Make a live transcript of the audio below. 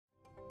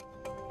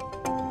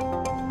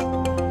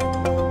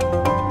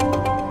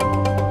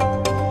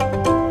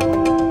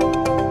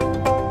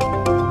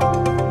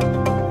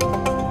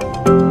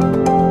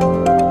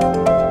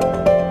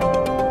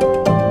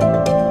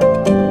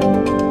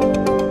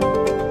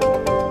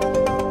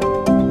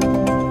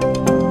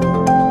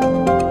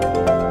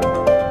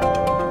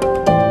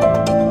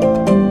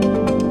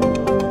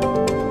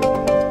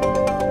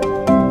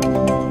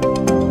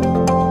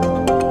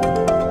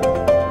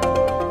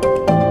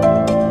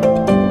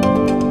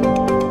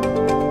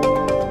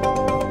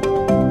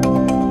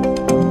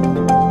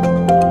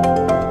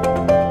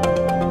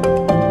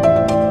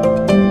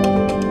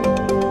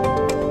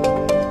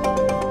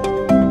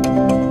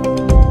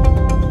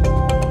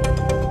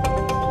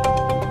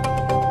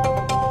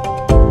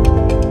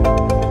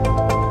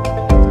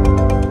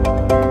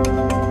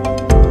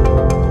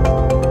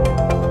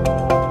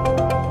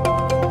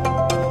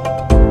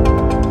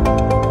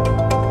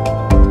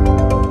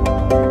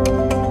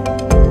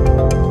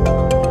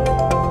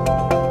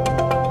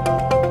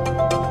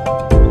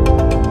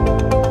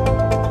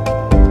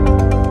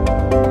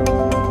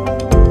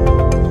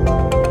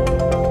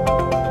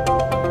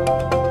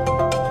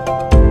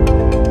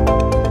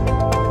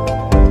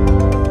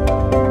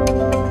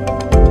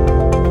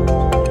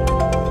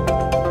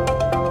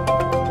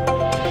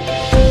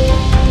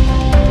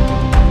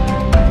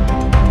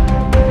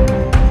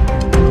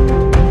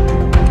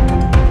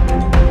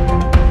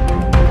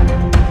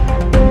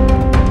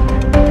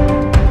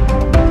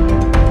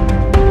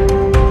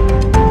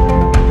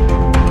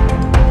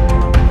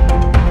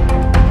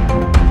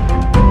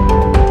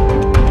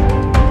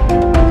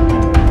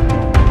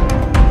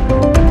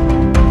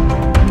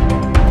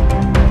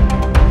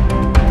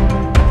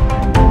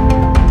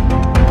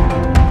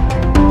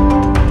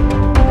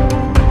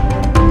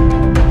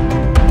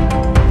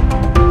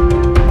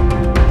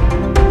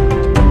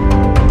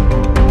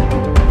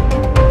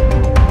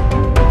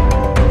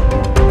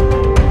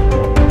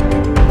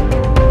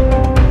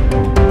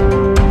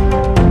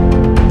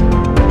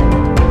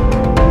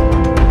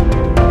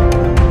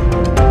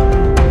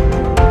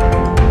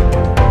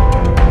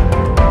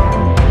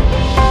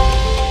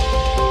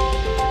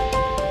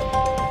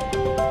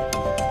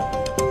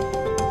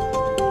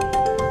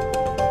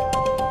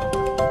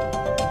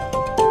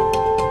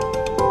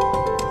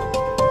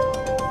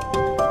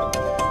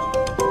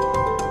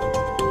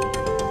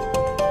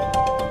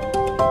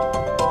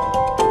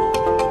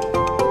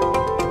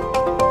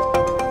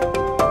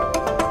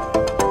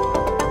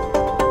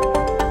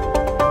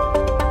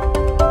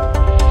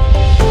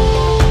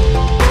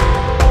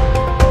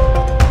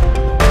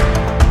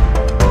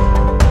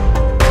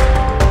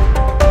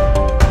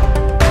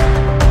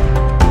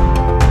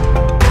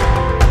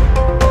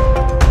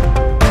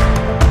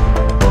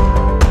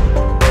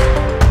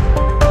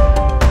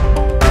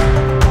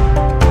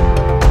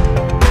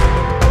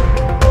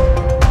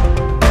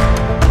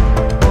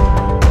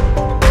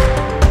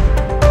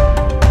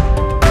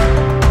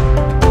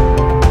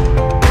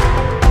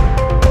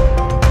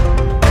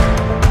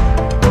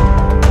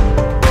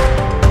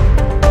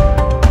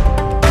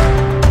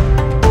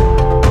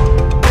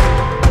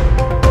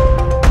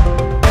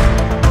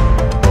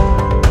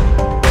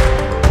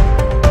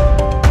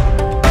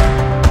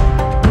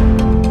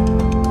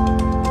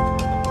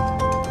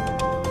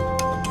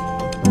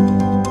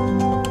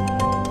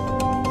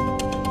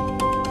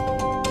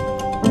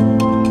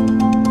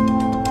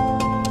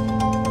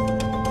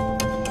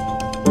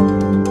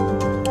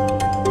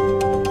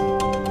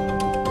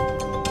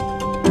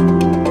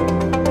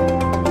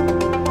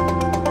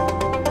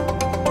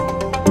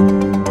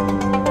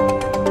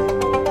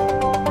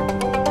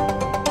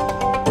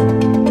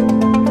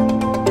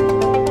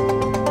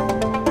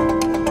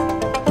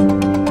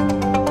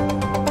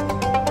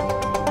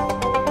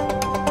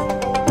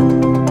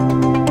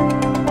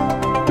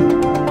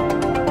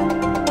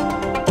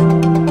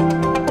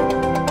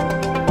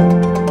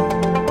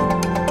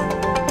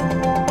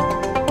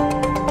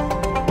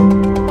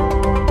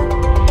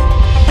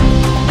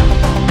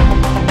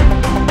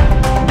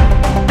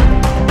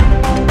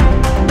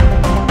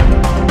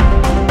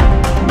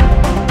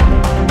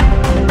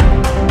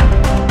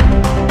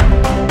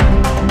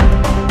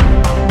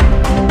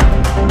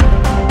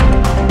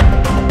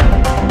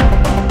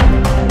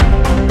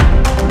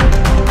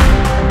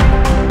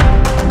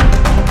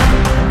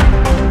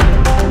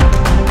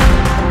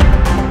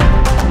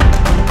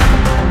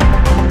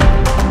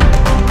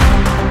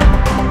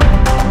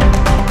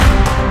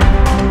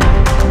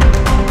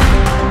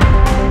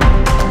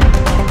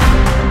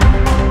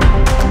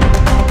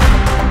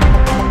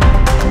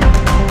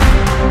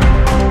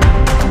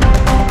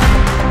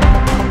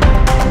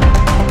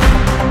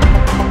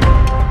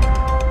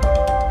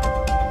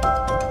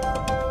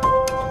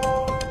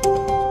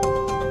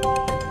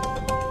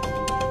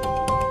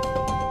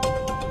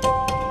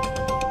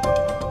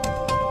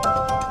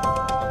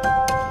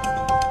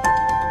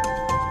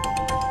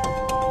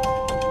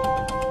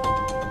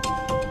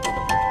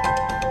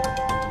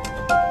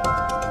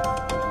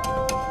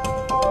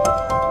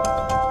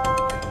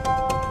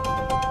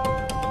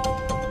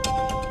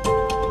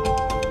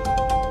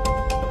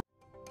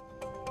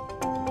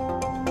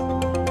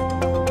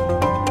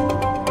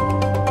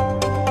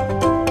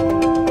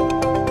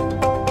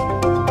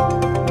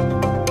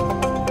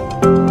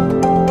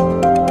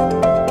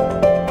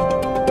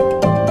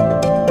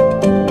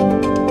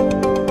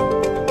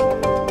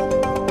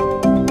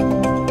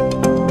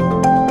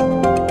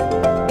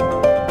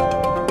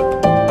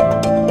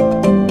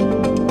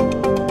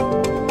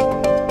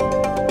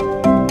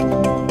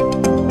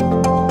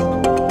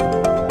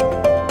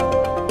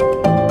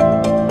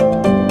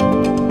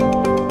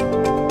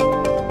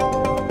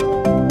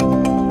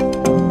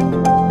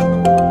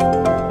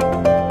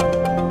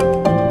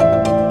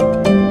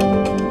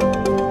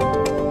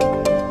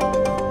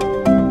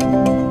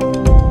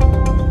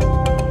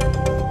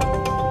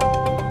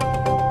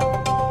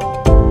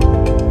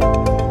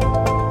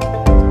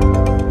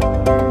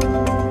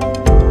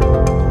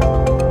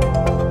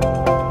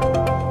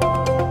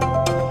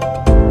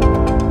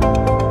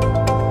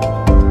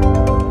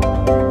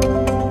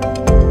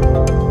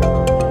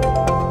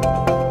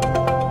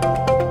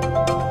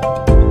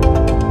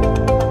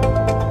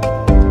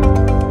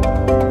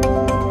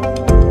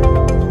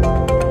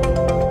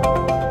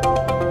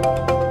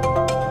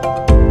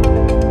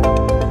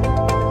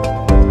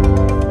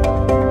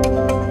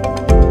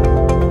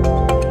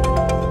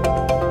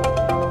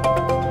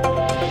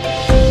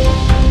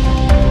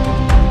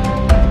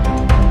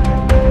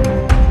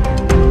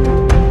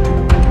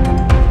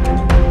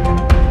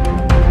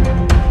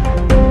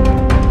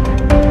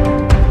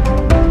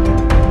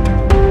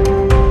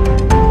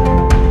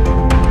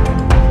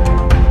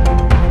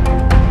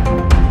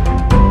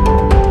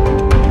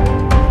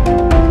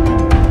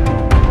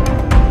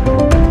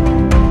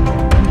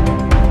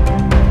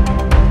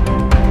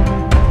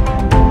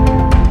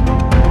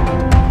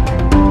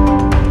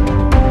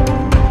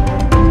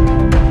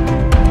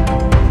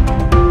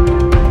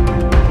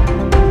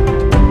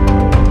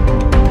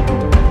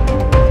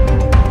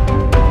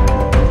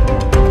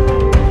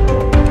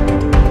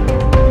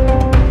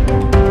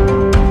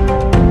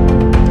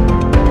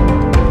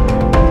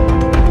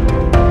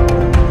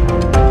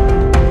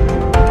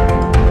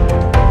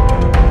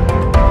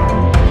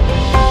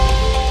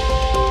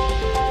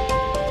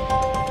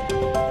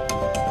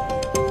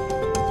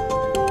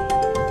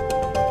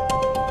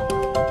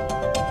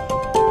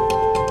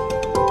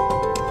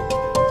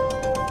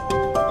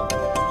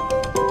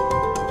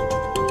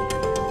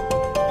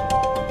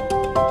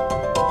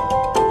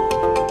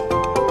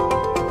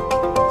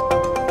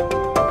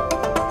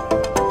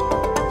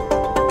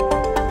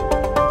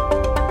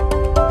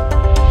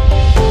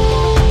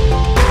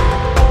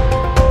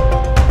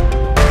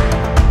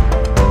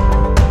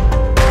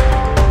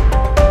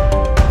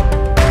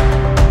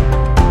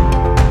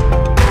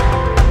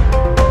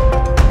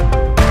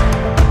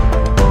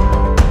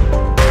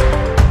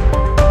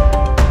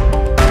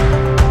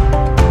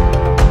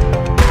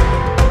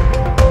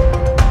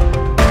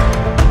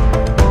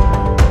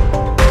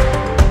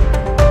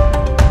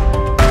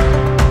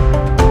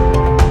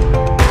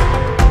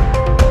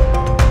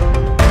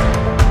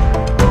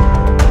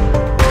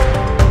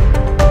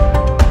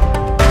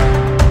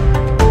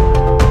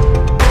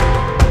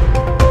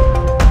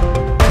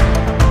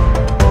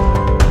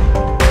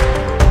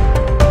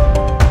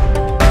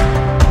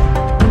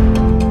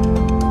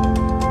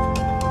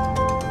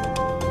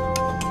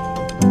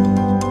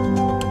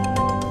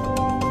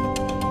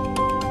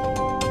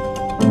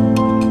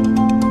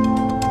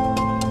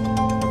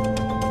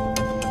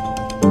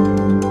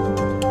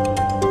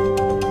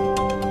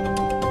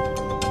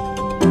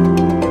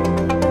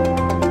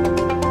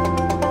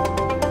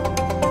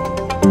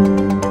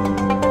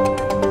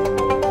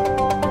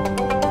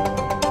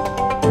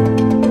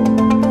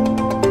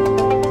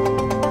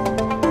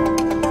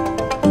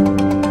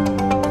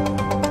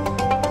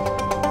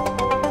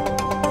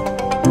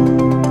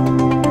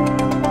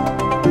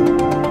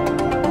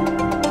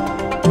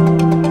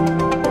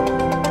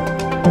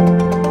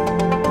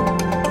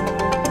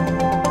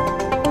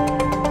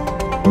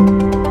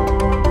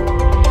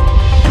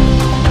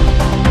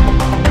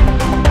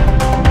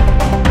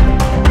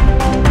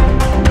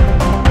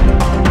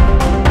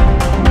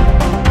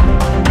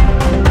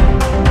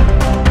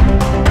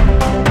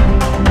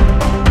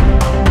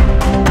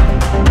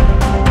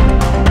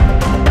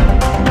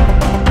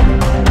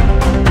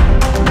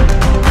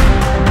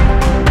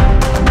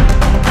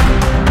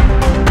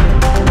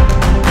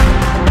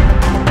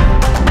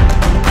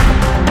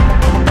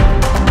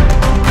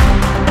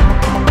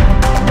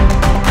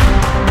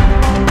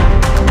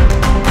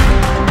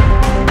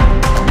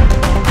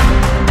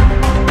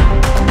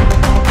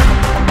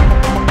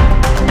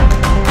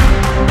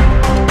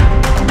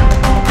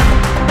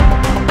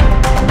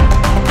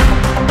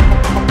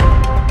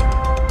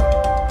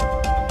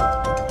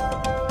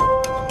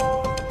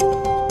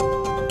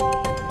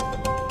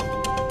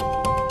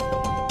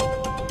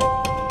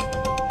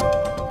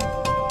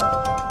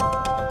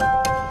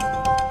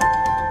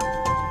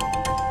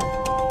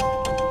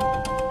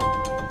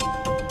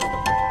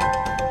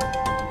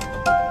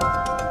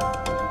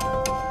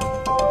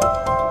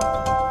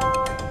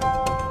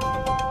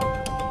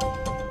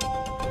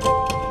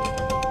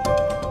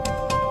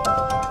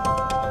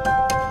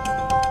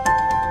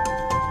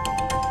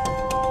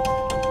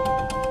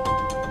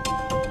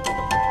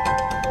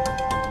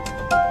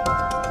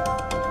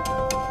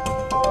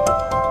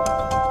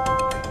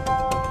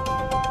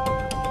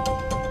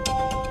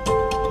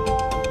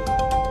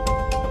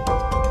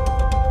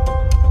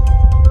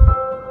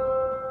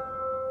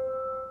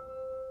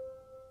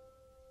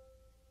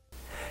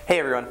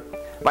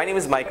My name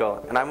is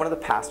Michael, and I'm one of the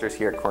pastors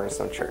here at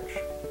Cornerstone Church.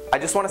 I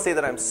just want to say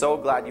that I'm so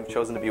glad you've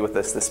chosen to be with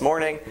us this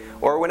morning,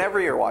 or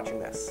whenever you're watching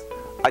this.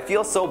 I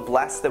feel so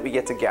blessed that we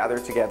get to gather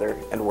together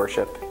and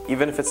worship,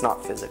 even if it's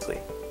not physically.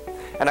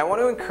 And I want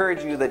to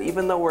encourage you that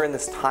even though we're in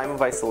this time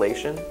of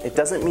isolation, it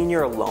doesn't mean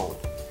you're alone.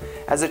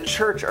 As a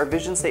church, our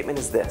vision statement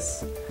is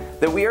this: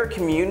 that we are a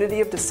community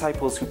of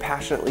disciples who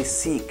passionately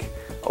seek,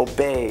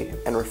 obey,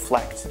 and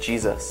reflect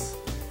Jesus.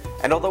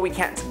 And although we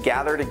can't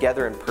gather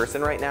together in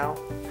person right now,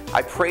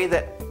 I pray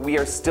that we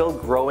are still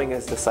growing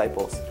as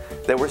disciples,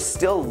 that we're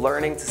still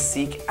learning to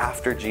seek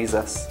after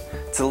Jesus,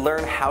 to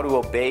learn how to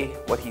obey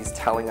what He's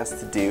telling us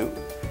to do,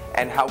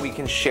 and how we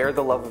can share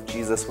the love of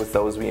Jesus with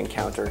those we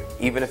encounter,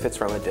 even if it's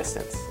from a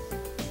distance.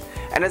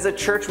 And as a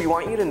church, we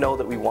want you to know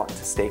that we want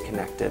to stay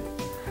connected.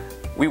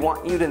 We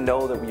want you to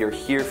know that we are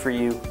here for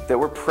you, that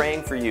we're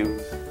praying for you,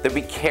 that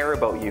we care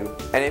about you.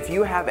 And if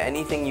you have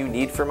anything you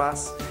need from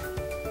us,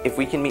 if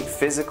we can meet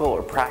physical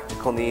or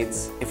practical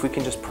needs, if we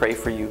can just pray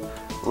for you,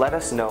 let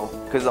us know,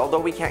 because although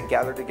we can't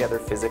gather together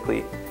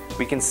physically,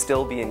 we can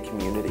still be in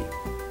community.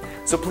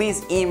 So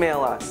please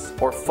email us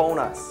or phone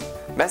us,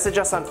 message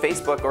us on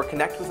Facebook, or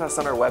connect with us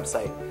on our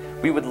website.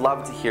 We would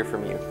love to hear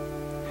from you.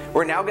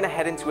 We're now going to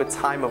head into a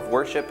time of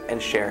worship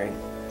and sharing.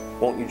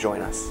 Won't you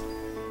join us?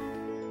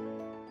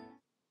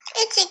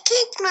 It's a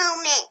kids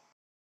moment.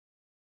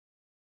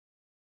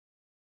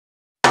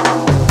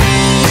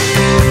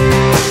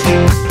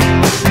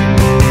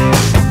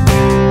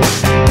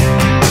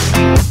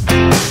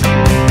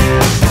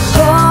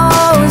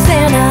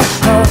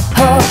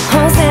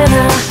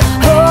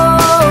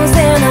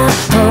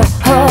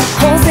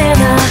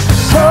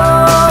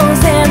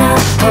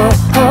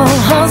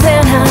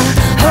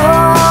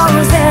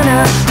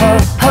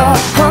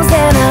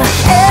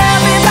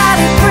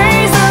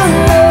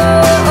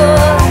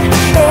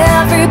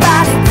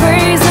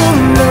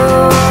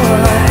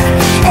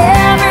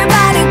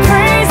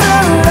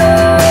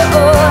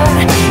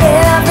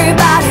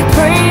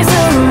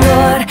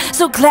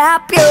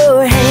 Clap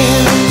your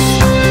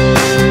hands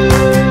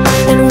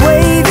and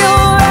wave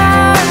your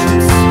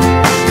arms,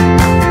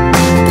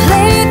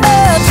 play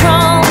the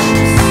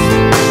drums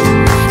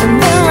and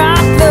then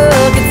rock the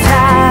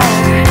guitar.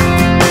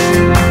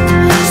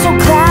 So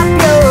clap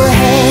your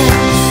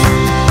hands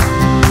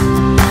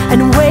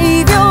and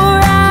wave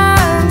your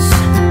arms.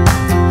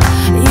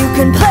 You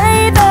can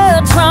play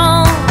the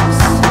drums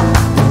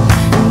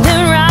and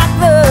then rock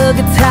the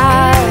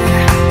guitar.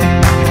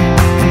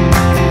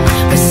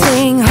 We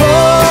sing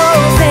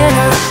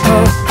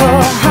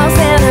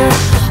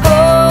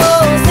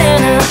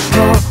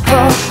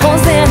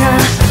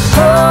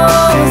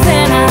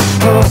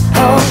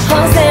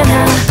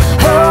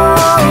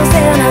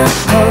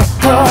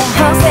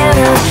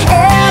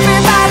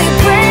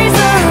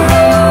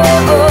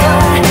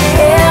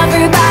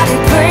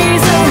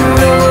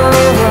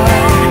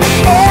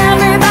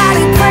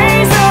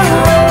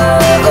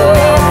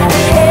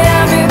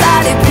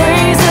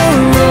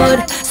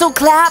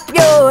clap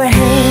your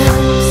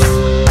hands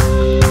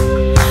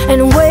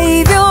and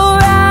wave your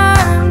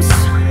arms,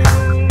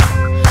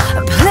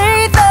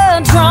 play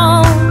the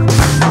drums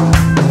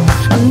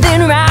and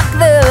then rock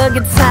the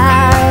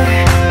guitar.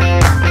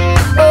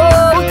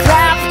 Oh,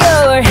 clap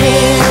your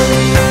hands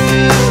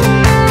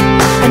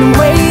and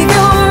wave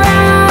your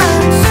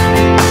arms.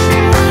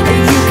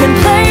 You can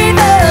play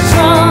the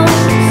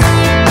drums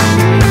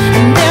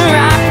and then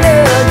rock the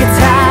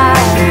guitar.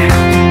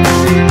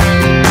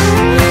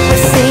 We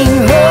sing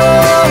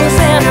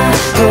Hosanna,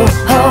 oh,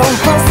 oh,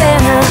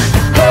 Hosanna,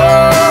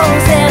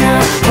 Hosanna,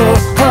 oh,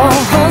 oh,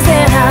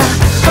 Hosanna,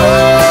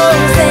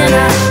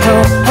 Hosanna,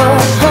 oh, oh,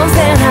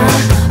 Hosanna,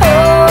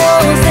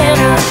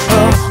 Hosanna,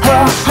 oh,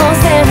 oh,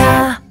 Hosanna.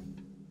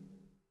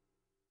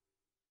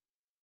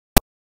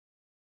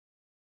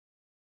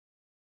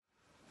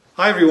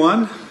 Hi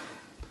everyone,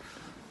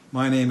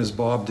 my name is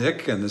Bob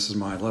Dick and this is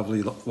my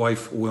lovely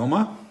wife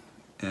Wilma,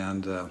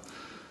 and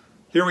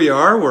here we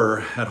are.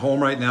 We're at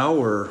home right now.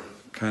 We're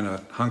kind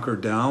of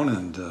hunkered down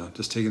and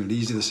just taking it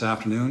easy this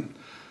afternoon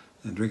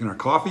and drinking our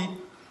coffee.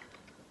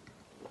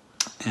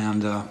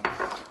 And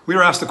we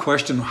were asked the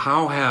question,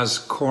 how has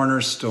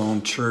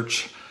Cornerstone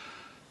Church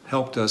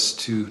helped us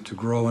to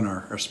grow in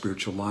our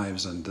spiritual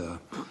lives? And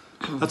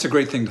that's a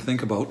great thing to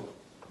think about.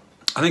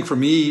 I think for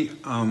me,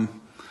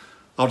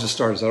 I'll just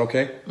start. Is that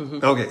okay?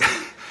 Mm-hmm. Okay.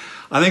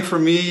 I think for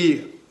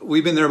me,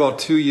 we've been there about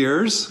 2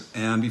 years.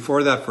 And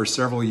before that, for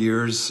several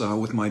years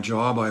with my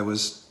job, I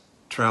was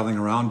traveling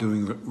around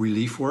doing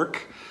relief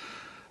work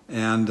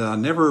and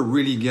never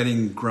really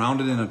getting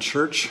grounded in a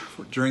church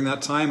during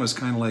that time. It was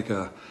kind of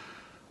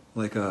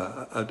like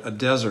a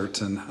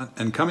desert.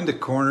 And coming to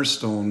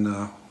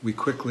Cornerstone, we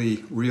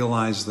quickly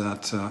realized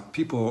that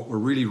people were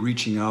really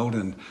reaching out,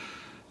 and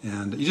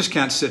you just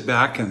can't sit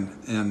back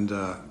and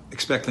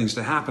expect things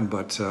to happen.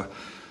 But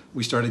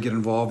we started to get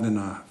involved in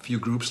a few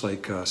groups,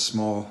 like a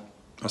small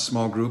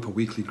group, a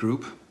weekly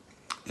group,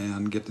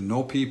 and get to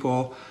know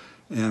people.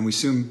 And we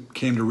soon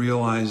came to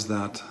realize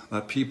that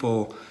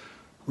people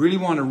really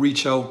want to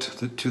reach out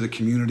to the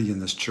community in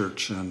this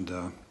church. And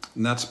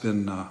And that's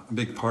been a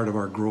big part of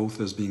our growth,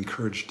 is being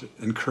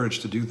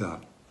encouraged to do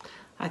that.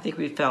 I think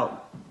we felt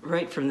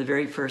right from the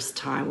very first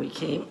time we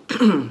came,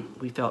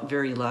 we felt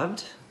very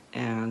loved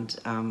and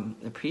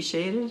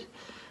appreciated.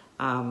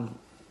 And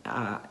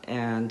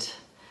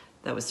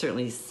that was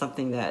certainly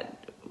something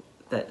that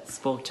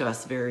spoke to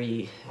us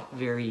very,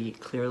 very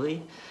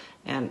clearly.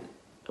 And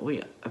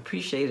we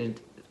appreciated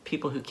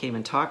people who came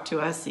and talked to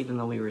us, even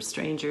though we were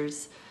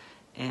strangers.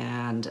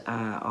 And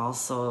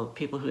also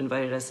people who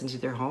invited us into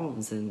their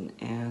homes.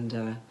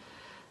 And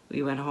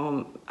we went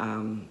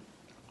home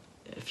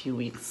a few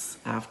weeks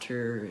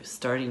after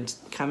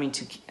coming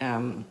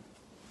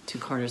to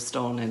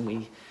Cornerstone,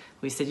 and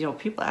we said, you know,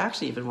 people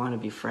actually even want to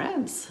be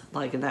friends,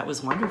 and that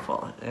was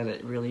wonderful, and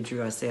it really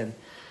drew us in.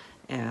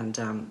 And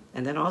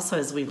then also,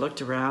 as we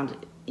looked around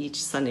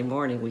each Sunday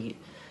morning, we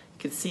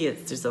could see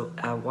there's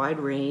a wide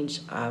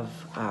range of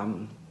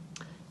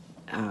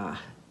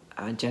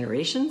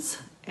generations,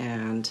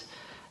 and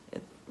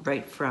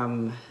right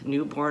from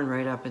newborn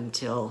right up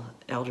until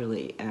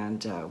elderly,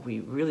 and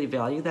we really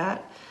value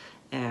that.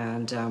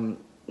 And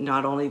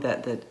not only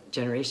that the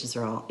generations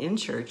are all in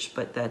church,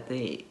 but that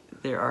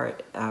there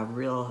are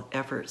real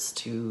efforts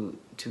to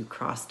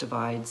cross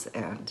divides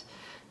and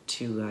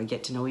to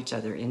get to know each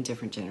other in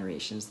different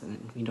generations.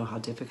 And we know how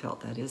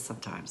difficult that is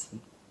sometimes.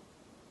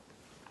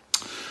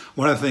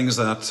 One of the things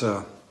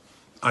that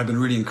I've been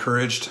really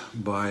encouraged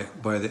by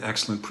the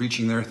excellent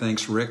preaching there.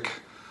 Thanks,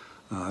 Rick.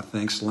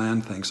 Thanks,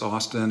 Len. Thanks,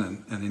 Austin,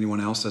 and anyone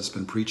else that's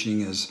been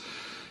preaching is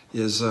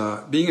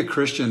being a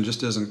Christian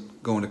just isn't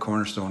going to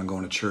Cornerstone and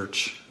going to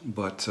church,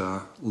 but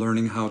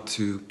learning how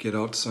to get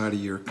outside of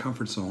your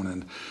comfort zone.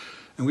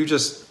 And we've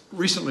just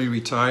recently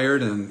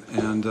retired, and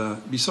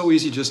it'd be so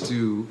easy just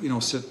to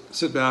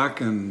sit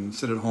back and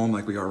sit at home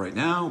like we are right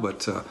now,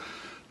 but to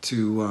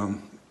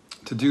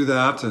do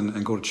that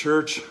and go to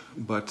church.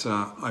 But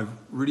I've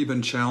really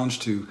been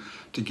challenged to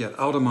get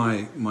out of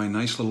my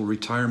nice little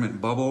retirement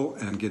bubble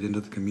and get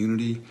into the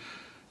community.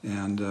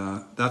 And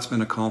that's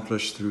been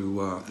accomplished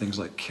through things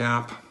like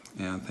CAP,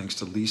 and thanks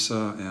to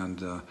Lisa,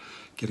 and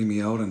getting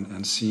me out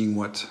and seeing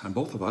and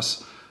both of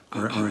us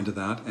are into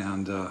that,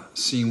 and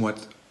seeing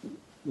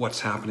what's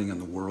happening in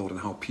the world and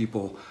how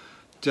people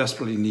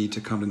desperately need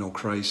to come to know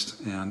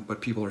Christ, but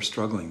people are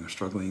struggling. They're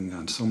struggling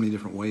in so many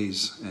different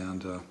ways,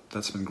 and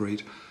that's been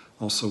great.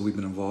 Also, we've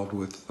been involved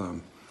with,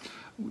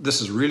 this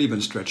has really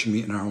been stretching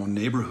me in our own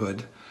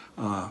neighborhood,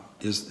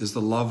 is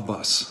the Love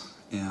Bus.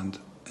 And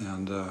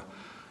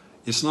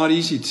it's not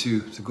easy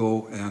to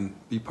go and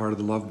be part of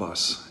the Love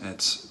Bus.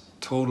 It's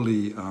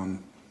totally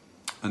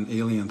an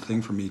alien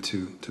thing for me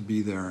to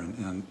be there,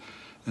 and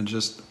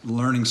just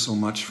learning so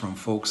much from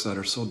folks that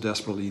are so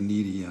desperately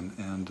needy,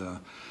 and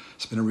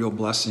it's been a real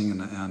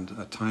blessing and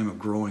a time of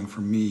growing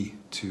for me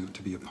to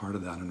be a part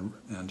of that,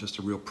 and just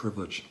a real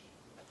privilege.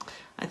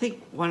 I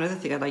think one other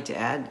thing I'd like to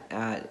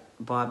add,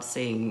 Bob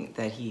saying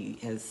that he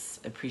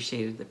has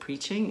appreciated the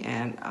preaching,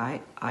 and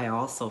I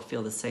also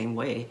feel the same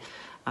way.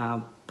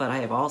 But I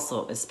have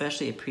also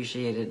especially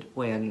appreciated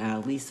when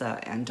Lisa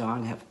and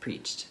Dawn have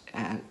preached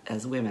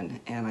as women,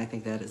 and I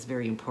think that is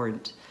very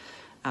important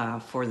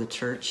for the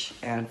church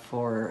and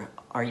for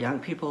our young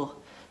people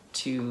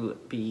to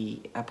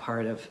be a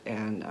part of,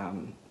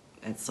 and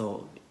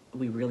so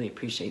we really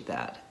appreciate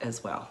that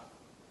as well.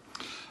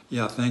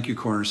 Yeah, thank you,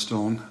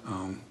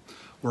 Cornerstone.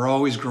 We're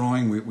always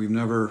growing. We've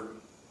never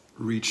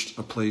reached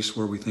a place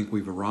where we think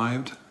we've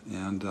arrived,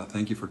 and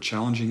thank you for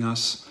challenging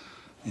us.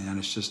 And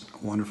it's just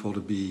wonderful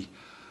to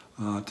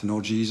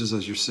know Jesus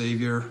as your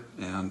Savior,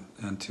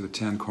 and to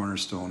attend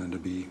Cornerstone, and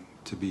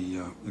to be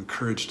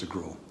encouraged to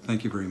grow.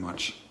 Thank you very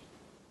much.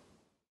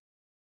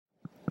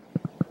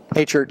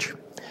 Hey, church.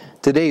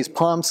 Today is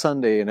Palm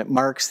Sunday, and it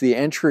marks the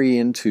entry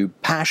into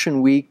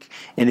Passion Week.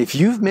 And if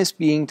you've missed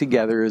being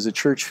together as a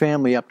church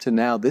family up to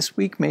now, this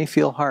week may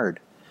feel hard.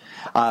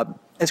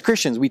 As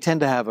Christians, we tend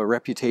to have a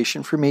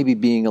reputation for maybe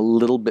being a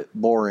little bit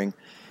boring.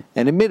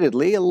 And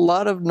admittedly, a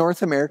lot of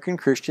North American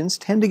Christians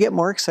tend to get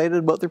more excited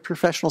about their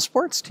professional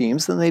sports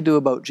teams than they do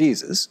about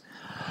Jesus.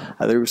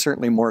 There were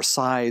certainly more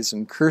sighs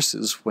and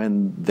curses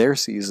when their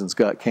seasons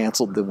got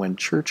canceled than when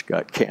church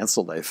got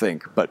canceled, I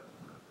think. But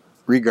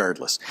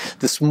regardless,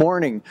 this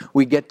morning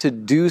we get to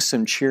do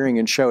some cheering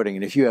and shouting.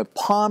 And if you have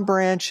palm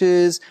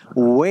branches,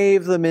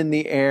 wave them in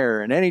the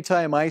air. And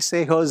anytime I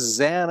say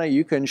Hosanna,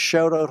 you can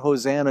shout out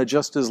Hosanna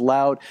just as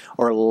loud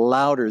or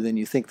louder than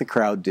you think the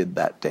crowd did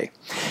that day.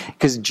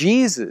 Because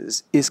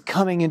Jesus is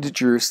coming into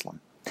Jerusalem.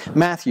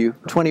 Matthew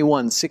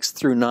 21, 6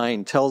 through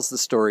 9 tells the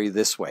story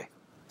this way.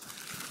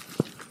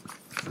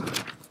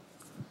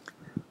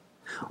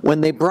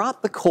 When they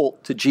brought the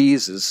colt to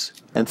Jesus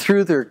and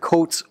threw their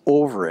coats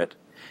over it,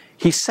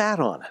 he sat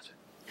on it.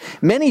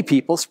 Many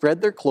people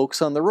spread their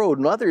cloaks on the road,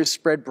 and others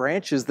spread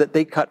branches that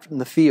they cut from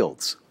the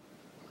fields.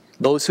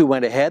 Those who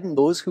went ahead and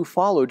those who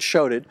followed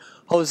shouted,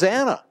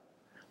 Hosanna!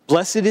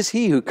 Blessed is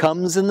he who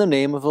comes in the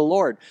name of the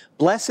Lord.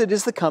 Blessed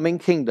is the coming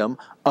kingdom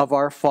of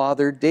our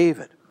father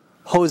David.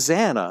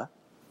 Hosanna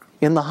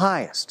in the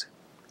highest.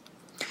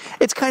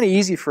 It's kind of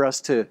easy for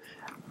us to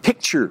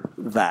picture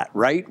that,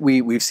 right?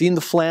 We've seen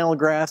the flannel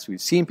graphs,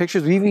 we've seen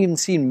pictures, we've even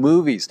seen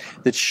movies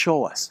that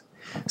show us.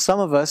 Some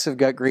of us have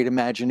got great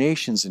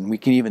imaginations, and we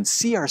can even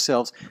see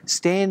ourselves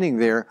standing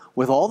there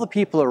with all the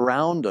people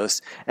around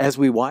us as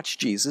we watch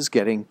Jesus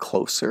getting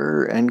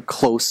closer and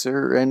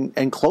closer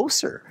and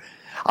closer.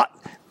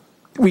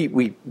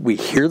 We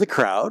hear the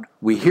crowd,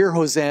 we hear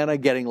Hosanna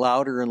getting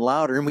louder and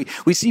louder, and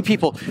we see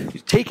people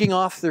taking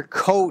off their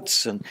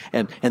coats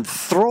and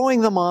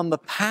throwing them on the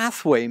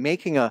pathway,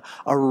 making a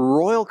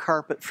royal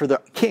carpet for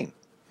the king,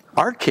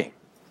 our king,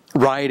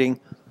 riding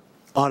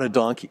on a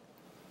donkey.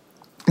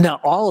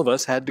 Now, all of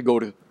us had to go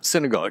to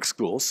synagogue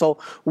school, so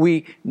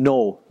we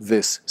know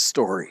this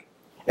story.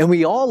 And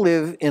we all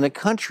live in a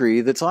country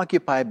that's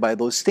occupied by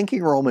those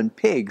stinking Roman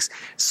pigs,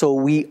 so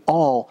we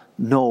all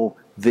know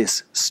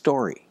this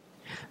story.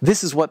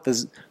 This is what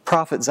the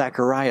prophet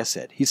Zechariah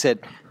said. He said,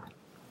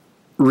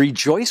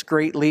 "Rejoice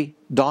greatly,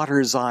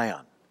 daughter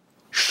Zion.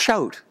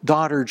 Shout,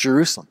 daughter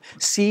Jerusalem.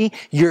 See,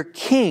 your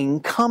king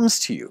comes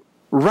to you,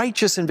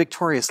 righteous and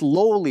victorious,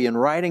 lowly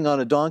and riding on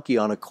a donkey,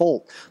 on a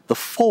colt, the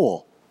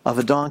foal of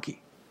a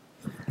donkey."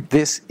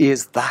 This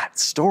is that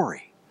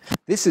story.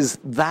 This is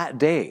that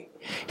day.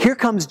 Here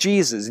comes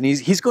Jesus, and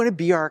he's going to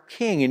be our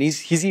king, and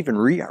he's even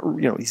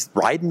he's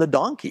riding the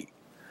donkey.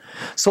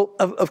 So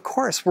of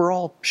course we're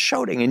all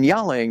shouting and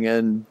yelling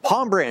and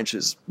palm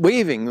branches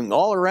waving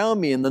all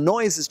around me, and the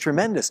noise is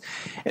tremendous.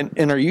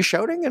 And are you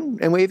shouting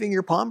and waving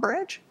your palm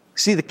branch?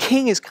 See, the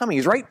king is coming.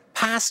 He's right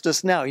past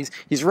us now.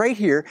 He's right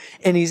here,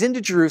 and he's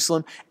into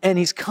Jerusalem, and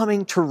he's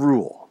coming to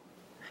rule.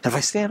 And if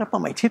I stand up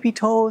on my tippy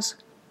toes,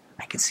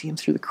 I can see him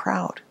through the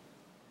crowd.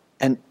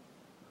 And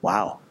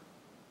wow,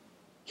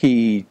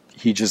 he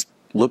just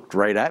looked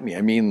right at me.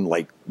 I mean,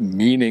 like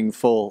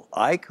meaningful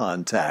eye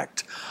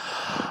contact.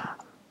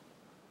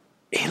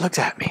 He looked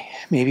at me,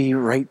 maybe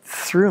right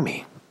through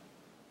me.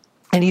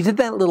 And he did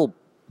that little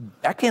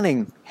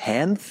beckoning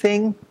hand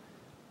thing.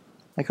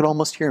 I could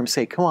almost hear him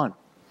say, "Come on,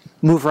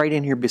 move right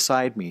in here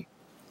beside me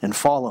and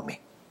follow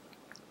me."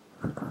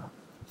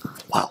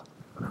 Wow.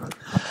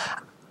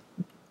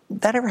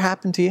 That ever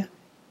happened to you?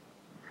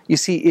 You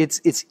see,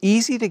 it's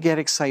easy to get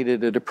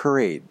excited at a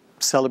parade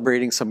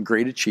celebrating some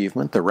great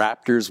achievement. The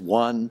Raptors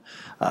won,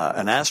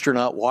 an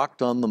astronaut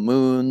walked on the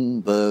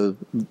moon, the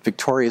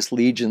victorious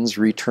legions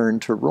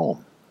returned to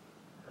Rome.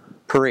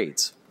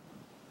 Parades,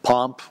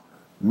 pomp,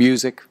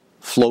 music,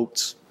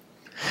 floats.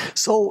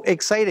 So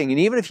exciting. And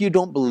even if you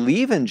don't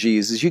believe in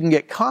Jesus, you can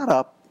get caught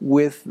up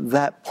with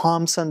that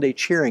Palm Sunday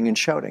cheering and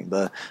shouting,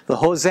 the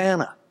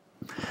Hosanna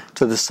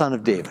to the Son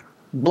of David.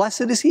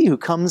 Blessed is he who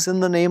comes in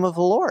the name of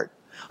the Lord.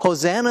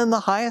 Hosanna in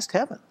the highest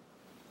heaven.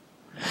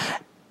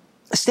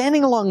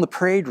 Standing along the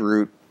parade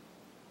route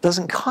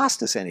doesn't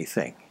cost us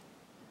anything.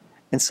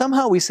 And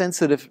somehow we sense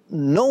that if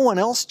no one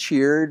else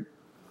cheered,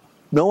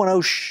 no one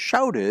else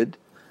shouted,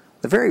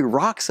 the very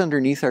rocks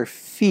underneath our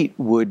feet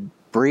would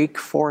break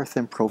forth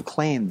and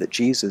proclaim that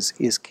Jesus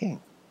is King.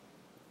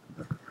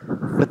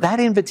 But that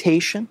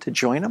invitation to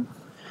join him,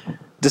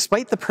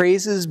 despite the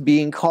praises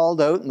being called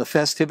out and the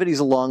festivities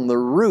along the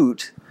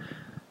route,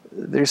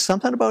 there's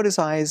something about his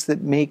eyes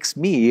that makes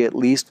me at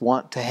least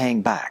want to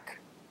hang back.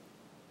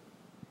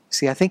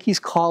 See, I think he's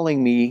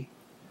calling me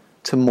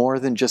to more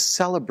than just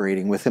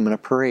celebrating with him in a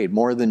parade,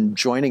 more than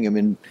joining him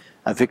in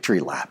a victory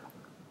lap.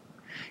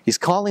 He's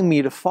calling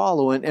me to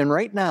follow, and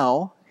right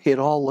now, it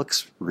all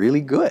looks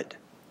really good.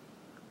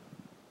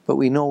 But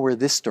we know where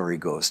this story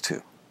goes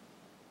to.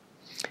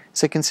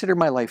 So consider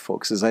my life,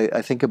 folks, as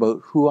I think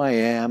about who I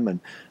am and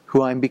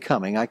who I'm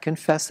becoming. I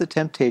confess the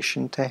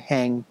temptation to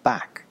hang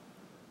back,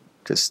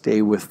 to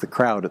stay with the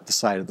crowd at the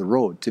side of the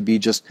road, to be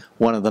just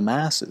one of the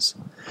masses.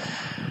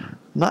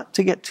 Not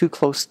to get too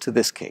close to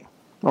this king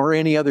or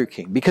any other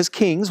king. Because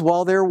kings,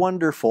 while they're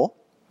wonderful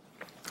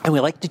and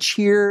we like to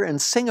cheer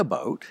and sing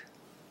about,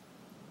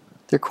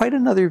 they're quite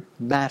another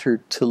matter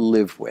to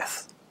live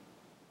with.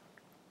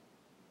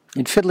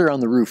 In Fiddler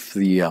on the Roof,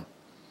 the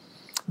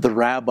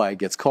rabbi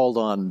gets called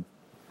on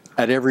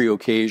at every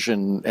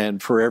occasion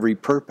and for every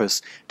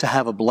purpose to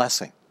have a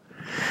blessing.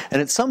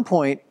 And at some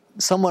point,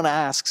 someone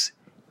asks,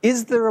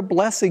 "Is there a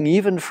blessing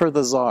even for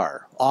the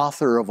Tsar,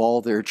 author of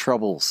all their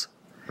troubles?"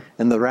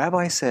 And the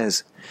rabbi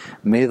says,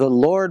 "May the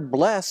Lord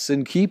bless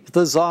and keep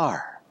the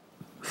Tsar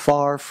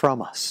far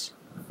from us."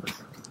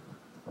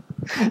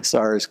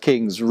 Tsars,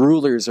 kings,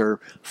 rulers are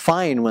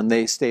fine when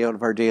they stay out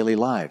of our daily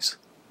lives.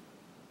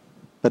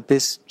 But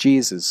this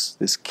Jesus,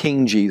 this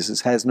King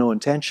Jesus, has no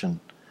intention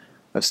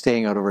of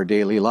staying out of our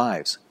daily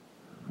lives.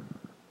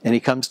 And he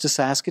comes to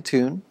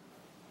Saskatoon,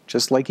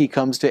 just like he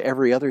comes to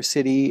every other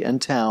city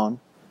and town,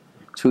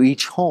 to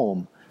each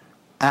home,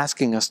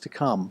 asking us to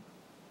come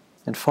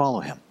and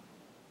follow him.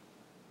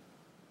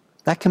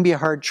 That can be a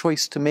hard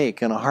choice to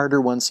make and a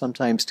harder one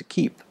sometimes to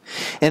keep.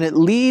 And it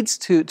leads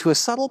to a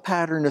subtle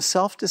pattern of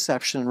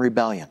self-deception and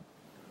rebellion.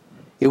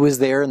 It was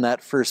there in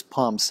that first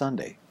Palm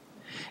Sunday.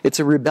 It's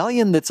a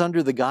rebellion that's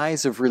under the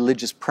guise of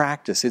religious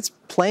practice. It's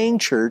playing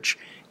church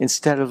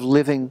instead of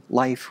living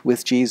life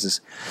with Jesus.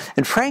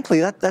 And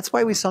frankly, that's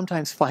why we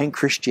sometimes find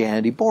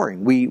Christianity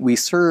boring. We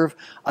serve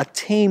a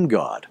tame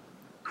God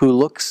who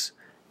looks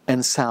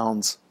and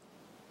sounds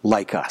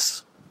like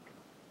us.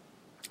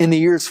 In the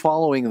years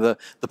following the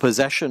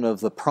possession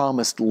of the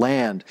promised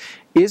land,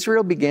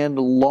 Israel began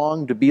to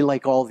long to be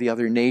like all the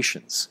other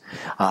nations.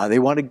 They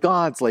wanted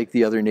gods like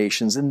the other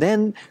nations. And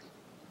then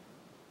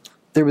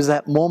there was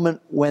that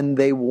moment when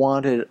they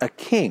wanted a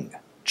king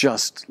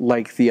just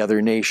like the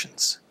other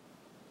nations.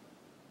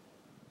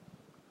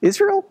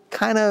 Israel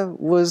kind of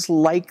was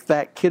like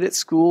that kid at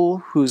school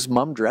whose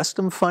mom dressed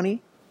him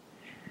funny.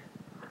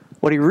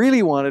 What he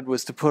really wanted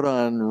was to put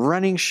on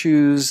running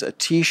shoes, a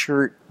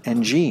t-shirt,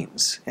 and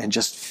jeans, and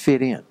just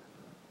fit in.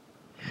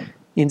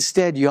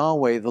 Instead,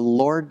 Yahweh, the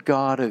Lord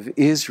God of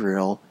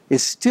Israel,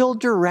 is still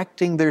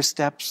directing their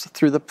steps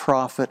through the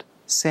prophet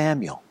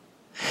Samuel.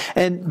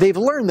 And they've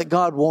learned that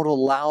God won't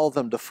allow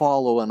them to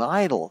follow an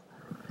idol,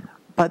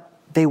 but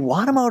they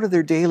want him out of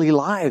their daily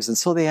lives, and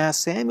so they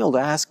ask Samuel to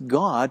ask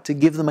God to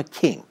give them a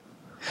king.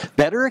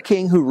 Better a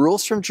king who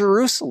rules from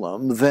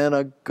Jerusalem than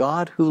a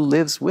God who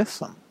lives with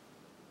them.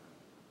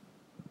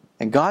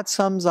 And God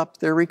sums up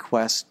their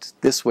request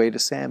this way to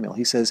Samuel.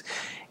 He says,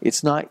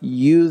 "It's not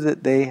you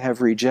that they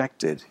have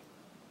rejected,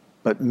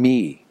 but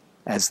me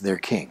as their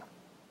king."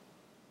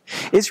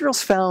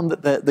 Israel's found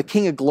that the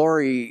King of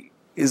Glory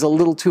is a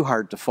little too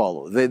hard to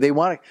follow. They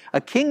want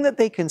a king that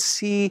they can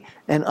see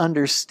and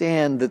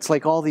understand that's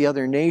like all the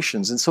other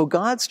nations. And so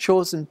God's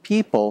chosen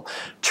people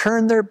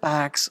turn their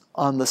backs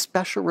on the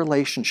special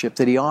relationship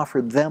that he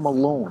offered them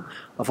alone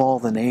of all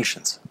the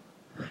nations.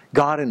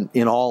 God,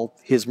 in all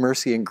his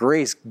mercy and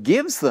grace,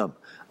 gives them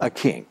a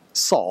king,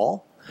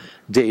 Saul,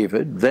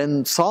 David,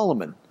 then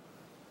Solomon.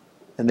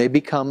 And they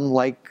become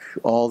like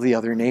all the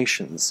other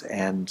nations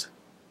and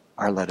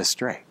are led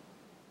astray.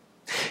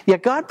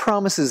 Yet God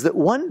promises that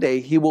one day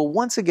he will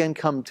once again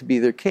come to be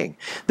their king,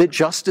 that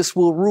justice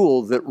will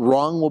rule, that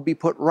wrong will be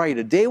put right.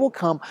 A day will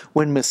come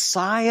when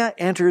Messiah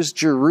enters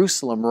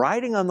Jerusalem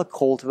riding on the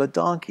colt of a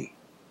donkey.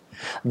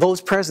 Those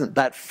present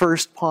that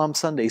first Palm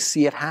Sunday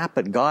see it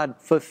happen. God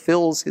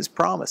fulfills his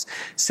promise,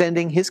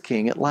 sending his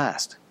king at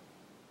last.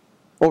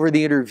 Over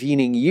the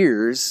intervening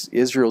years,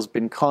 Israel's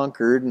been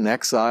conquered and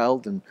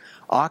exiled and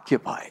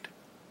occupied.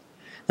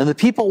 And the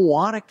people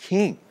want a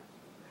king,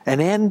 an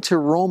end to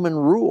Roman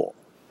rule.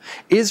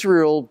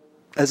 Israel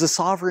as a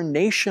sovereign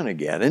nation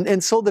again.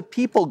 And so the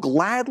people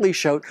gladly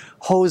shout,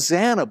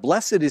 "Hosanna,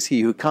 blessed is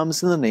he who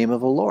comes in the name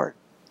of the Lord."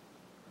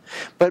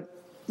 But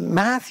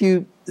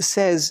Matthew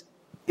says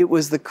it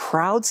was the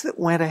crowds that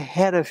went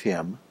ahead of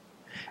him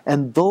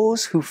and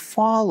those who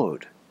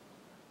followed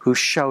who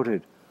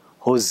shouted,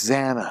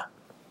 "Hosanna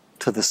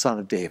to the Son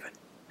of David."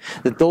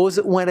 That those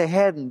that went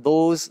ahead and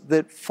those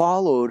that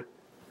followed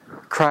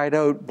cried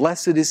out,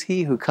 "Blessed is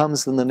he who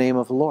comes in the name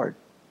of the Lord."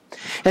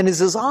 And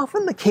as is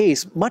often the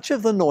case, much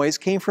of the noise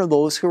came from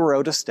those who were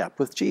out of step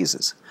with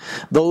Jesus.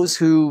 Those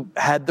who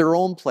had their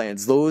own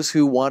plans, those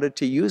who wanted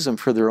to use him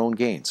for their own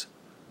gains.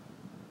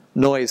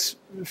 Noise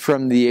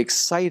from the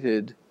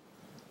excited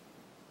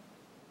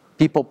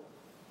people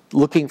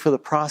looking for the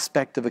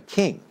prospect of a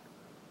king.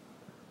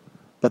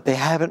 But they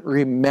haven't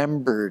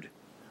remembered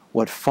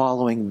what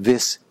following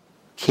this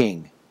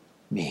king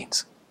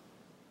means.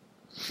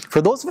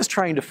 For those of us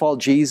trying to follow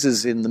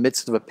Jesus in the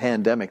midst of a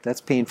pandemic,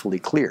 that's painfully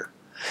clear.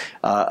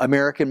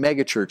 American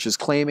megachurches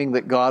claiming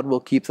that God will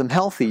keep them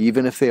healthy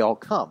even if they all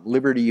come.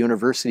 Liberty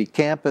University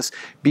campus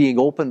being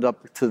opened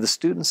up to the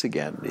students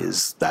again.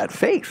 Is that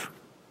faith?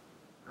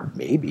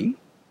 Maybe.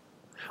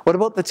 What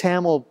about the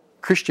Tamil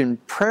Christian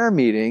prayer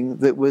meeting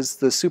that was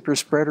the super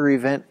spreader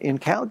event in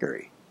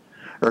Calgary?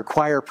 Or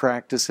choir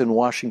practice in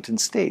Washington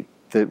State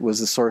that was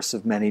the source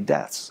of many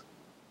deaths?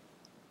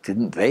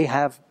 Didn't they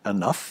have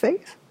enough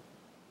faith?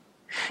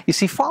 You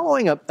see,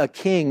 following a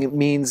king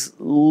means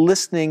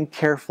listening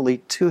carefully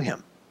to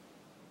him.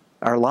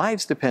 Our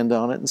lives depend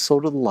on it, and so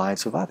do the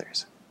lives of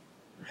others.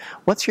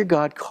 What's your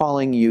God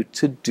calling you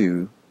to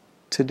do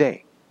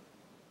today?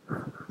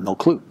 No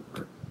clue.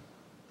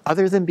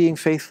 Other than being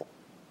faithful.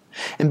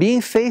 And being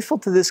faithful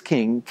to this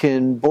king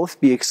can both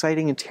be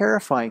exciting and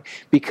terrifying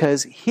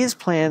because his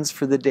plans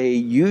for the day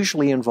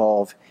usually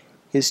involve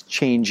his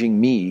changing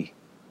me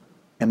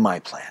and my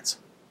plans.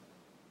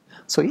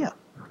 So yeah,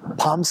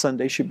 Palm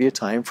Sunday should be a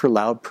time for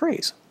loud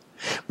praise.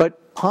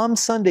 But Palm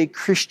Sunday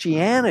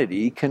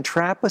Christianity can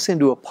trap us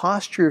into a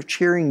posture of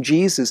cheering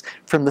Jesus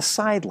from the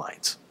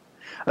sidelines,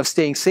 of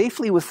staying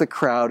safely with the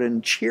crowd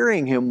and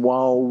cheering him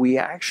while we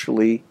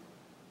actually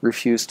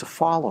refuse to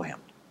follow him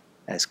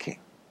as king.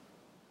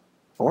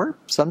 Or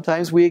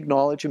sometimes we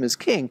acknowledge him as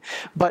king,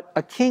 but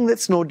a king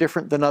that's no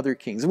different than other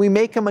kings. And we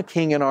make him a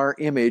king in our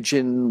image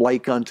and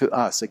like unto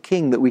us, a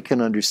king that we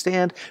can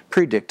understand,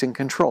 predict, and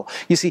control.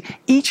 You see,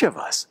 each of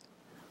us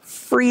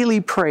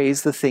freely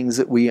praise the things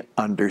that we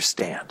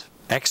understand.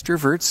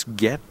 Extroverts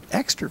get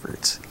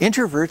extroverts.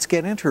 Introverts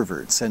get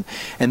introverts.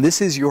 And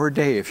this is your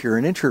day if you're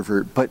an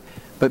introvert, but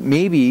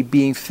maybe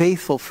being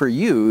faithful for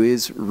you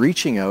is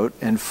reaching out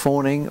and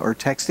phoning or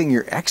texting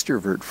your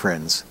extrovert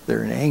friends.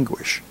 They're in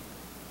anguish.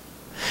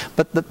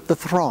 But the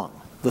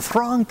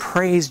throng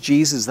praised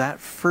Jesus that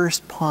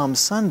first Palm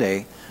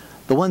Sunday,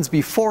 the ones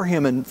before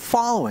him and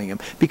following him,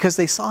 because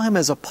they saw him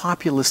as a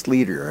populist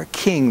leader, a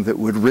king that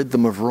would rid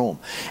them of Rome.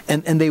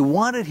 And they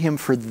wanted him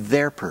for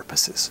their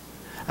purposes.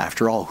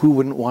 After all, who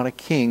wouldn't want a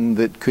king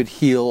that could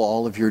heal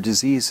all of your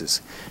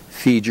diseases,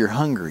 feed your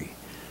hungry,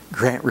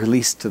 grant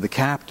release to the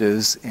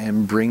captives,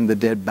 and bring the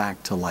dead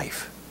back to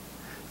life?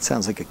 It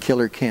sounds like a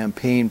killer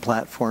campaign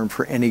platform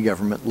for any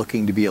government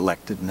looking to be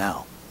elected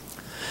now.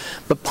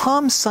 But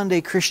Palm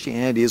Sunday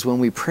Christianity is when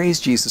we praise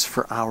Jesus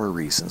for our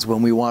reasons,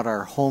 when we want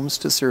our homes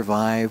to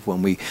survive,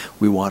 when we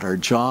want our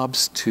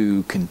jobs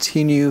to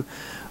continue,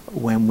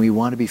 when we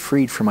want to be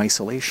freed from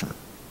isolation,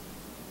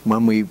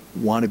 when we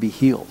want to be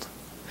healed.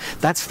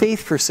 That's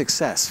faith for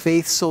success,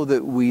 faith so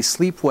that we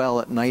sleep well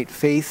at night,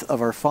 faith of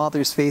our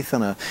Father's faith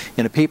in a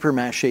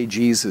papier-mâché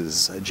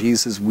Jesus, a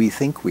Jesus we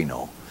think we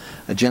know,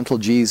 a gentle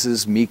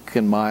Jesus, meek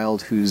and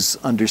mild, who's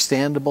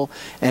understandable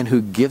and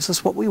who gives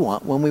us what we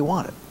want when we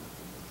want it.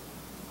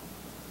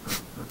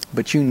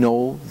 But you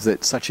know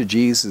that such a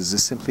Jesus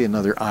is simply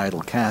another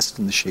idol cast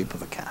in the shape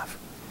of a calf.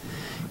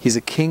 He's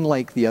a king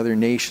like the other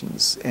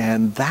nations,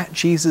 and that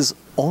Jesus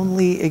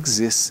only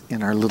exists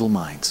in our little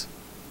minds.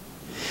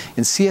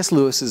 In C.S.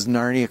 Lewis's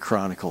Narnia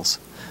Chronicles,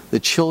 the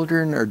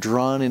children are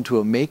drawn into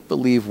a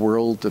make-believe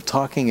world of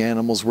talking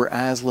animals where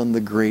Aslan,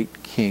 the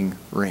great king,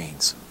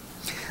 reigns.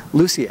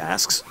 Lucy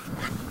asks,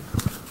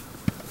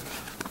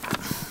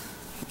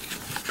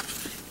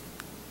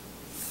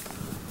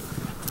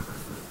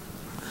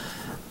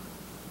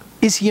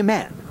 "Is he a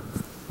man?"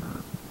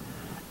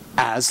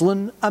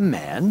 "Aslan a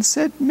man?"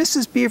 said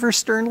Mrs. Beaver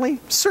sternly.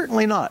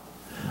 "Certainly not.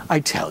 I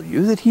tell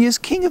you that he is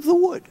king of the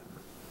wood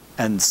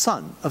and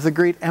son of the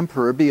great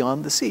emperor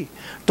beyond the sea.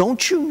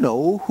 Don't you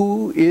know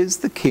who is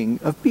the king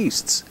of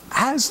beasts?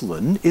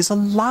 Aslan is a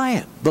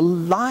lion,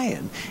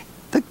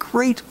 the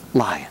great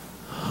lion."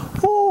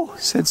 "Oh,"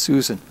 said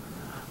Susan,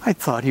 "I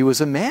thought he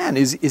was a man.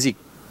 Is he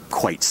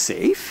quite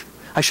safe?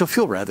 I shall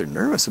feel rather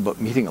nervous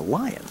about meeting a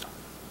lion."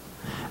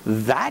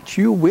 "That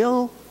you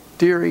will,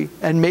 dearie,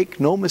 and make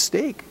no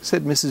mistake,"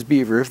 said Mrs.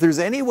 Beaver. "If there's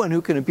anyone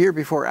who can appear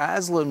before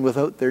Aslan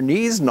without their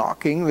knees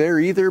knocking, they're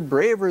either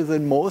braver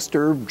than most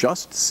or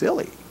just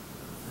silly."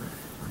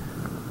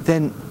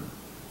 "Then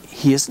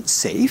he isn't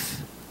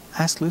safe?"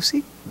 asked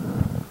Lucy.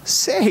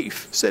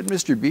 "Safe," said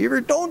Mr.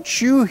 Beaver.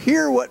 "Don't you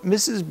hear what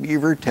Mrs.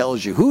 Beaver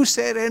tells you? Who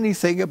said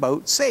anything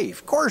about safe?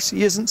 Of course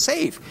he isn't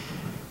safe.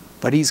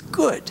 But he's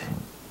good.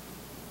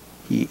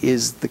 He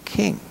is the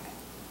king."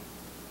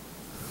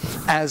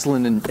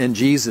 Aslan and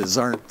Jesus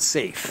aren't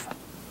safe.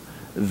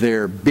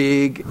 They're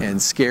big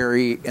and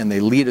scary, and they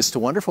lead us to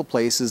wonderful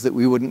places that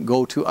we wouldn't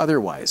go to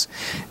otherwise.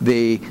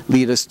 They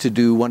lead us to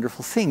do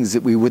wonderful things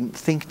that we wouldn't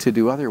think to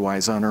do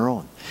otherwise on our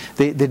own.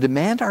 They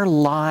demand our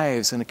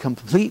lives in a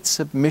complete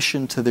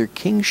submission to their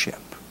kingship,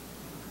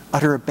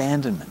 utter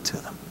abandonment to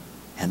them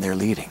and their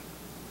leading.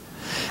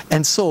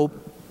 And so,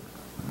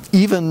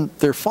 even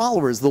their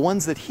followers, the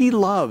ones that he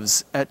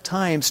loves, at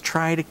times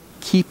try to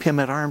keep him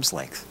at arm's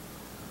length,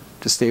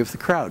 to stay with the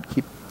crowd,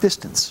 keep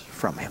distance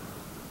from him.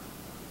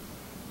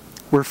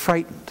 We're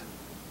frightened.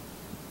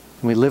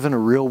 And we live in a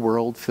real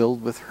world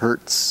filled with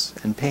hurts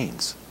and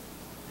pains.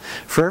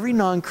 For every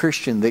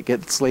non-Christian that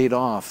gets laid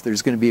off,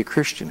 there's going to be a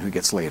Christian who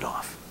gets laid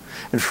off.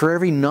 And for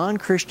every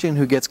non-Christian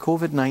who gets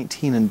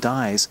COVID-19 and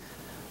dies,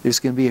 there's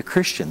going to be a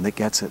Christian that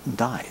gets it and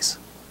dies.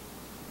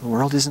 The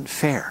world isn't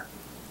fair.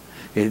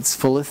 It's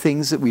full of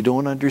things that we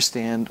don't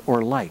understand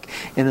or like.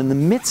 And in the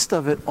midst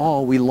of it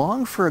all, we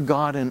long for a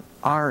God in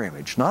our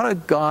image, not a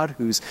God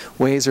whose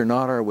ways are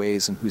not our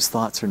ways and whose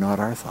thoughts are not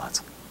our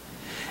thoughts.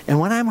 And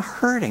when I'm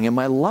hurting and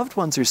my loved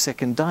ones are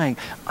sick and dying,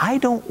 I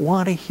don't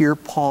want to hear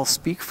Paul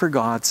speak for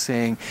God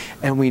saying,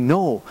 "And we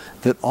know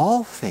that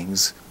all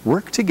things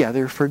work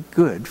together for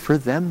good for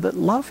them that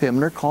love him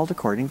and are called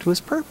according to his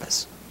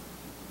purpose."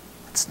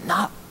 That's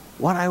not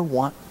what I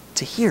want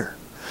to hear.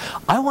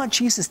 I want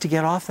Jesus to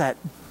get off that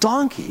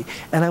donkey,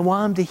 and I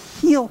want him to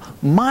heal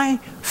my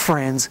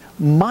friends,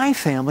 my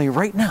family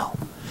right now.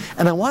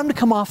 And I want him to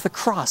come off the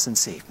cross and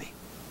save me.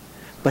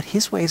 But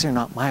his ways are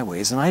not my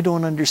ways, and I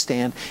don't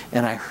understand,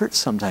 and I hurt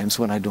sometimes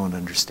when I don't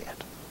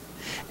understand.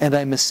 And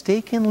I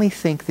mistakenly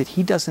think that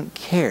he doesn't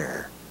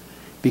care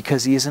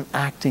because he isn't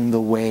acting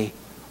the way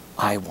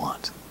I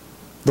want,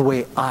 the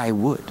way I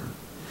would.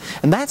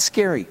 And that's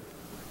scary,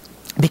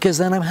 because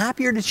then I'm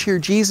happier to cheer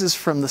Jesus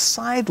from the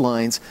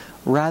sidelines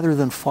rather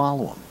than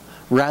follow him,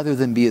 rather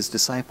than be his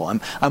disciple.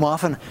 I'm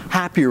often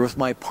happier with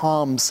my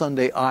Palm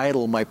Sunday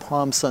idol, my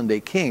Palm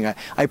Sunday king.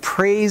 I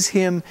praise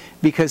him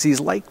because he's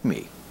like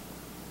me.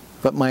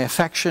 But my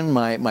affection,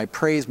 my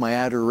praise, my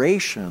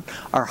adoration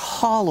are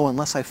hollow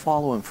unless I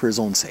follow him for his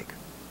own sake.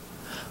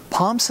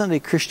 Palm Sunday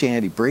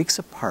Christianity breaks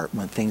apart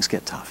when things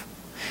get tough.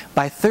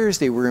 By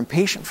Thursday, we're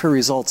impatient for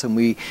results and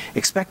we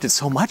expected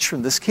so much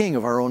from this king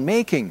of our own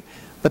making.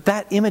 But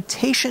that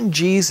imitation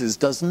Jesus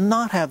does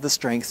not have the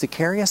strength to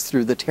carry us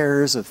through the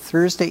terrors of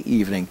Thursday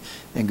evening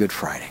and Good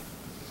Friday.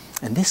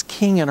 And this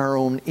king in our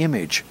own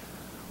image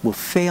will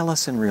fail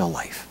us in real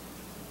life.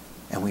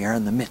 And we are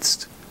in the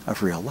midst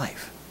of real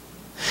life.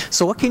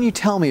 So what can you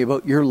tell me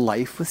about your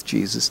life with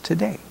Jesus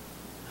today?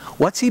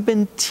 What's he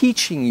been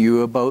teaching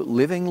you about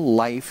living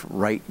life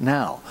right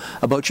now?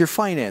 About your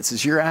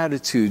finances, your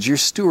attitudes, your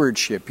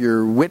stewardship,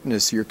 your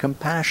witness, your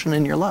compassion,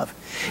 and your love?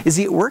 Is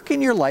he at work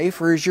in your life,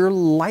 or is your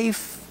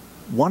life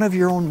one of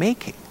your own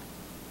making?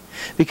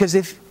 Because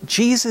if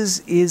Jesus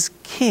is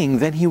king,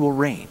 then he will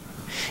reign.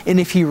 And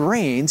if he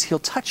reigns, he'll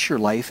touch your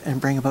life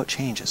and bring about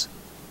changes.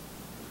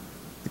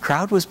 The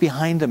crowd was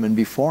behind him and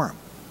before him.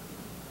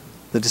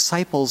 The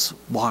disciples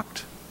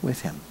walked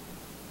with him.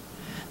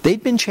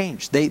 They'd been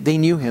changed. They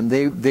knew him.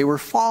 They were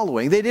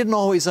following. They didn't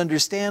always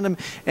understand him,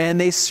 and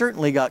they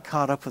certainly got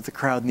caught up with the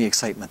crowd and the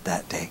excitement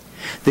that day.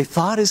 They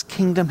thought his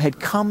kingdom had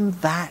come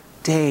that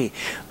day.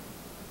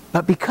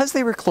 But because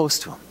they were close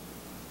to him,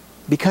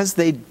 because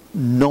they'd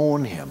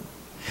known him,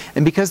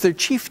 and because their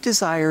chief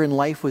desire in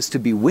life was to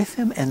be with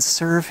him and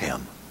serve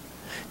him,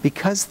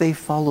 because they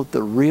followed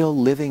the real,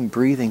 living,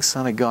 breathing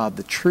Son of God,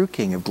 the true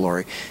King of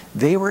glory,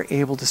 they were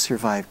able to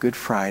survive Good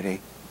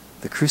Friday,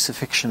 the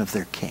crucifixion of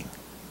their King.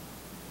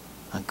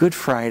 On Good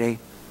Friday,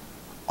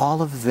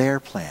 all of their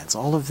plans,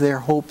 all of their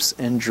hopes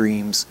and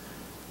dreams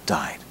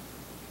died.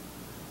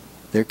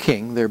 Their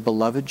King, their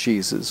beloved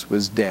Jesus,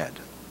 was dead.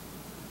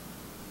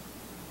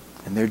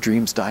 And their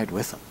dreams died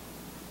with him.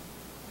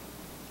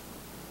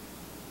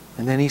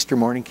 And then Easter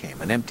morning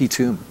came, an empty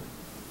tomb,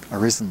 a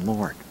risen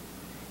Lord.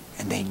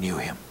 And they knew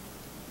him.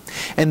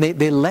 And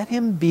they let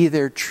him be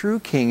their true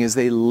king as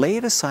they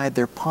laid aside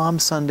their Palm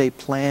Sunday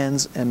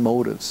plans and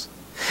motives.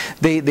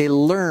 They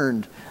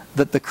learned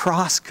that the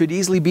cross could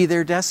easily be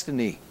their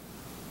destiny.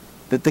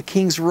 That the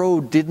King's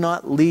Road did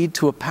not lead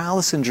to a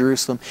palace in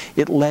Jerusalem.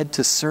 It led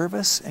to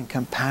service and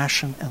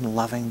compassion and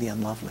loving the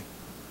unlovely.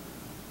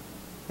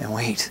 And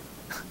wait,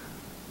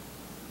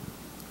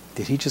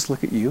 did he just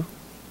look at you?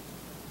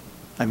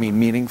 I mean,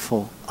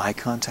 meaningful eye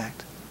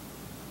contact?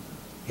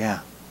 Yeah.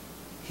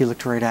 He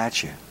looked right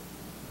at you,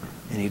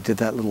 and he did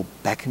that little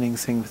beckoning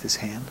thing with his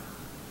hand.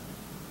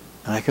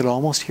 And I could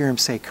almost hear him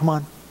say, "Come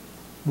on,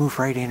 move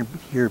right in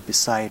here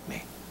beside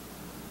me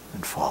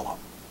and follow."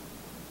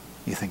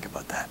 You think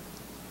about that.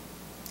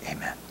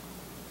 Amen.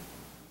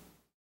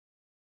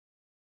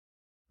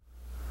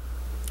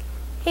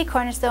 Hey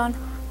Cornerstone,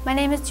 my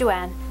name is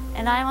Joanne,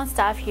 and I'm on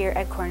staff here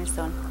at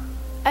Cornerstone.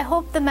 I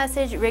hope the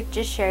message Rick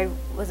just shared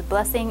was a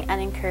blessing and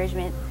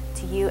encouragement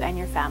to you and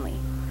your family.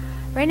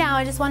 Right now,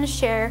 I just want to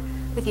share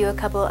with you a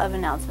couple of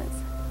announcements.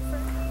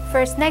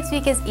 First, next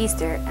week is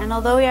Easter, and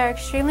although we are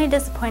extremely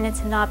disappointed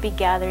to not be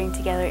gathering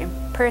together in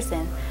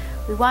person,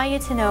 we want you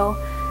to know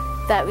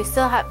that we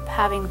still have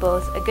having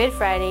both a Good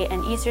Friday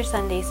and Easter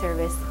Sunday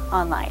service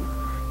online.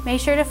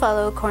 Make sure to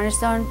follow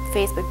Cornerstone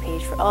Facebook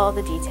page for all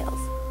the details.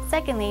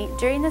 Secondly,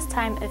 during this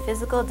time of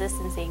physical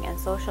distancing and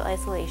social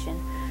isolation,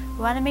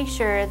 we want to make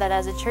sure that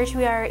as a church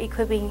we are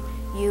equipping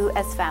you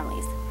as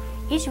families.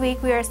 Each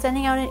week we are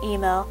sending out an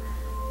email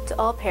to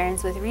all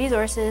parents with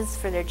resources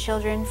for their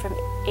children from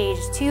age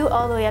 2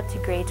 all the way up to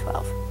grade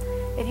 12.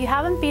 If you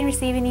haven't been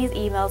receiving these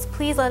emails,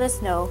 please let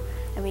us know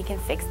and we can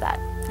fix that.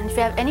 And if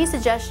you have any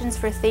suggestions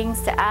for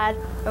things to add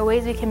or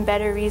ways we can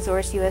better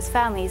resource you as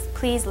families,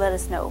 please let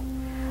us know.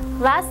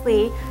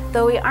 Lastly,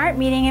 though we aren't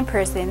meeting in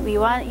person, we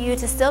want you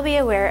to still be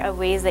aware of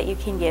ways that you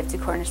can give to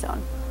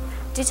Cornerstone.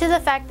 Due to the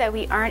fact that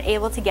we aren't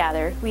able to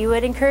gather, we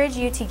would encourage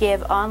you to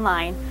give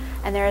online,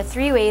 and there are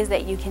 3 ways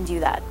that you can do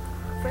that.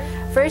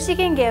 First, you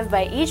can give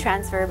by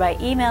e-transfer by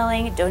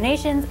emailing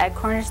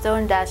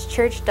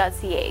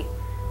donations@cornerstone-church.ca.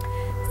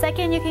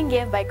 Second, you can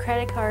give by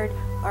credit card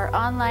or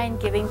online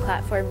giving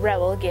platform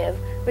Rebel Give,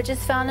 which is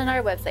found on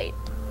our website.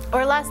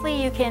 Or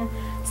lastly, you can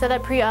set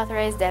up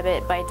pre-authorized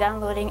debit by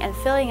downloading and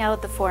filling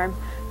out the form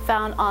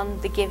found on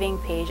the giving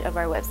page of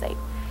our website.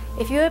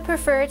 If you would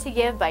prefer to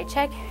give by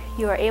check,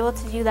 you are able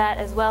to do that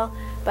as well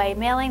by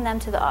mailing them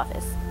to the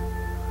office.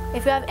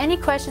 If you have any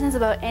questions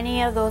about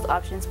any of those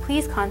options,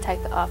 please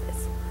contact the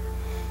office.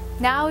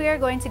 Now we are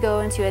going to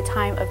go into a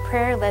time of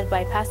prayer led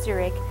by Pastor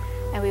Rick,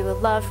 and we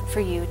would love for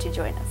you to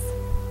join us.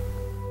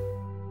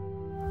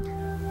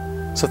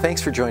 So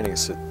thanks for joining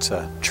us at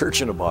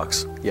Church in a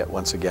Box yet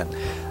once again.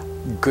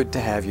 Good to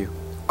have you.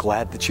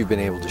 Glad that you've been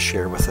able to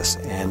share with us.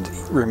 And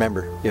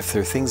remember, if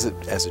there are things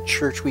that as a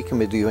church we can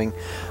be doing,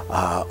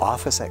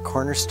 office at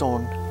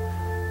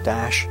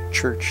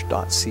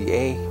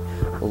cornerstone-church.ca,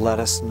 let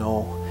us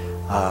know.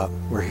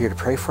 We're here to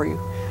pray for you.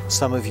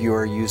 Some of you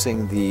are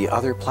using the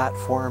other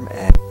platform,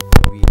 and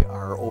we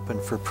are open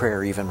for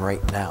prayer even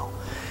right now.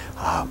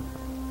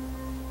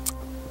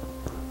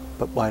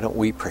 But why don't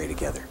we pray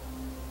together?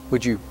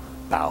 Would you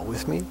bow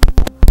with me?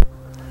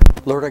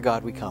 Lord our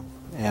God, we come,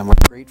 and we're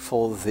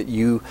grateful that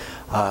you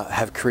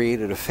have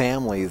created a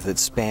family that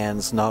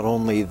spans not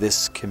only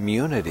this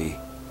community,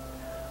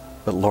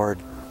 but Lord,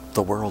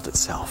 the world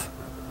itself.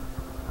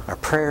 Our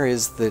prayer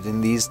is that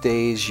in these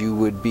days you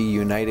would be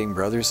uniting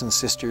brothers and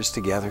sisters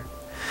together,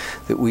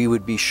 that we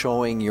would be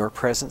showing your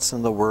presence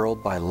in the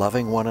world by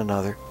loving one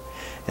another,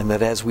 and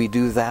that as we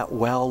do that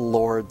well,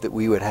 Lord, that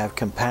we would have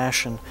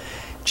compassion,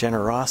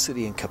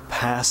 generosity, and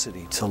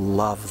capacity to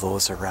love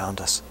those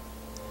around us.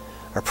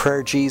 Our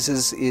prayer,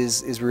 Jesus,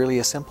 is really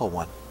a simple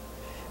one.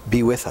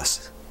 Be with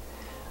us.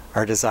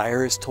 Our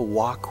desire is to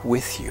walk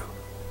with you.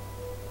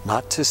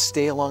 Not to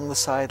stay along the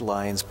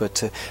sidelines, but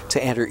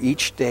to enter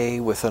each day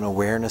with an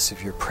awareness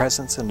of your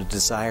presence and a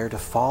desire to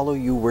follow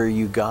you where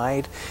you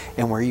guide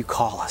and where you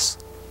call us.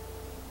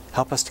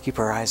 Help us to keep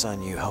our eyes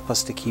on you. Help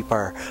us to keep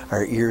our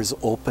ears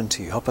open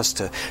to you. Help us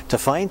to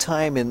find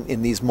time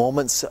in these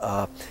moments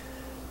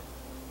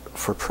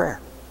for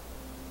prayer,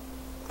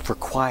 for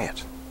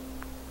quiet,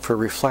 for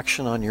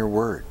reflection on your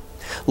word.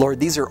 Lord,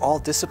 these are all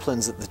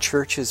disciplines that the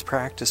church has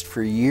practiced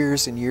for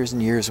years and years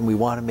and years, and we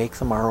want to make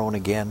them our own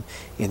again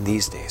in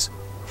these days.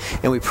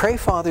 And we pray,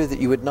 Father, that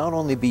you would not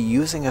only be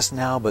using us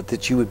now, but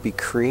that you would be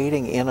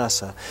creating in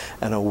us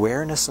an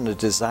awareness and a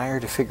desire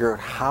to figure out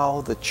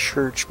how the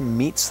church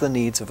meets the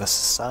needs of a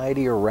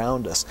society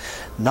around us,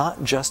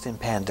 not just in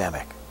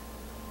pandemic,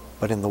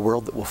 but in the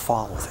world that will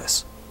follow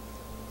this.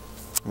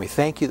 And we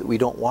thank you that we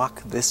don't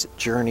walk this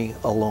journey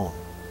alone,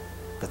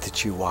 but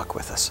that you walk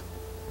with us.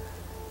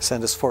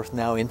 Send us forth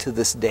now into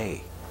this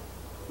day,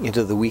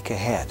 into the week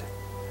ahead,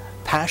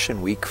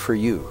 Passion Week for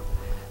you,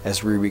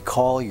 as we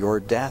recall your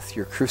death,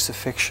 your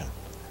crucifixion,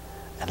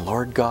 and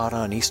Lord God,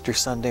 on Easter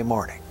Sunday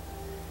morning,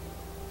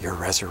 your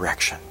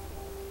resurrection.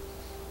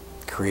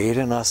 Create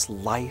in us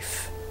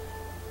life,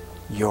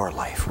 your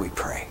life, we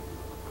pray,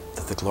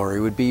 that the glory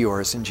would be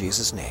yours in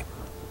Jesus' name.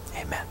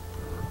 Amen.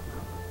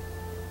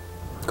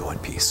 Go in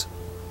peace.